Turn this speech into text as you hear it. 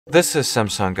This is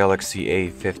Samsung Galaxy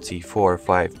A54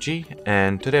 5G,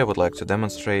 and today I would like to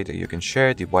demonstrate that you can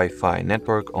share the Wi-Fi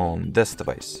network on this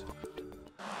device.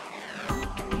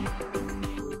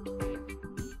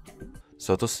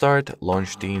 So to start,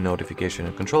 launch the notification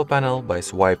and control panel by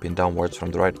swiping downwards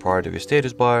from the right part of your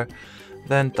status bar,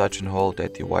 then touch and hold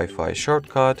at the Wi-Fi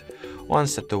shortcut.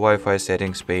 Once at the Wi-Fi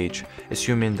settings page,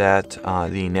 assuming that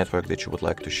the network that you would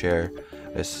like to share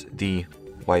is the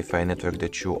Wi-Fi network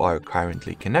that you are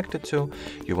currently connected to,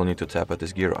 you will need to tap at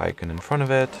this gear icon in front of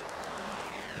it,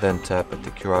 then tap at the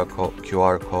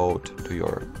QR code to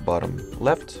your bottom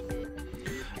left.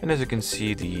 And as you can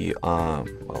see, the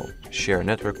share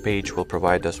network page will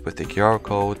provide us with the QR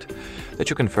code that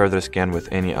you can further scan with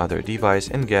any other device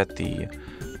and get the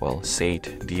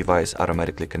SAID device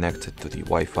automatically connected to the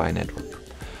Wi-Fi network.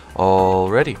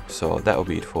 Alrighty, so that will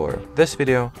be it for this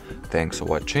video. Thanks for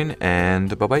watching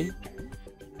and bye bye.